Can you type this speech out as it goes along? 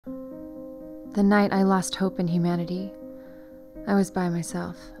The night I lost hope in humanity, I was by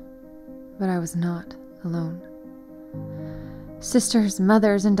myself, but I was not alone. Sisters,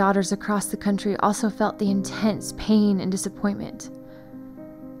 mothers, and daughters across the country also felt the intense pain and disappointment.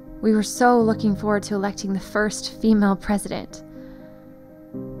 We were so looking forward to electing the first female president.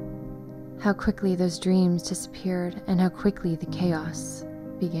 How quickly those dreams disappeared and how quickly the chaos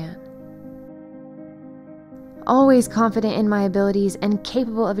began. Always confident in my abilities and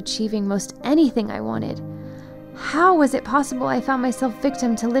capable of achieving most anything I wanted, how was it possible I found myself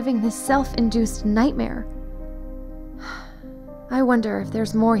victim to living this self-induced nightmare? I wonder if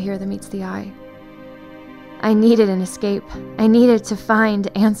there's more here than meets the eye. I needed an escape. I needed to find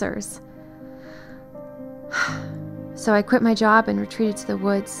answers. So I quit my job and retreated to the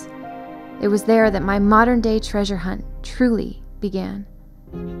woods. It was there that my modern-day treasure hunt truly began.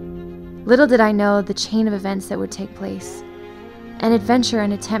 Little did I know the chain of events that would take place. An adventure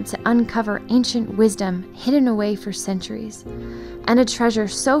and attempt to uncover ancient wisdom hidden away for centuries, and a treasure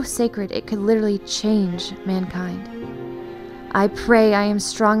so sacred it could literally change mankind. I pray I am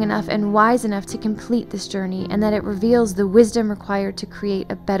strong enough and wise enough to complete this journey, and that it reveals the wisdom required to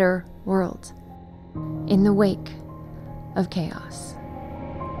create a better world in the wake of chaos.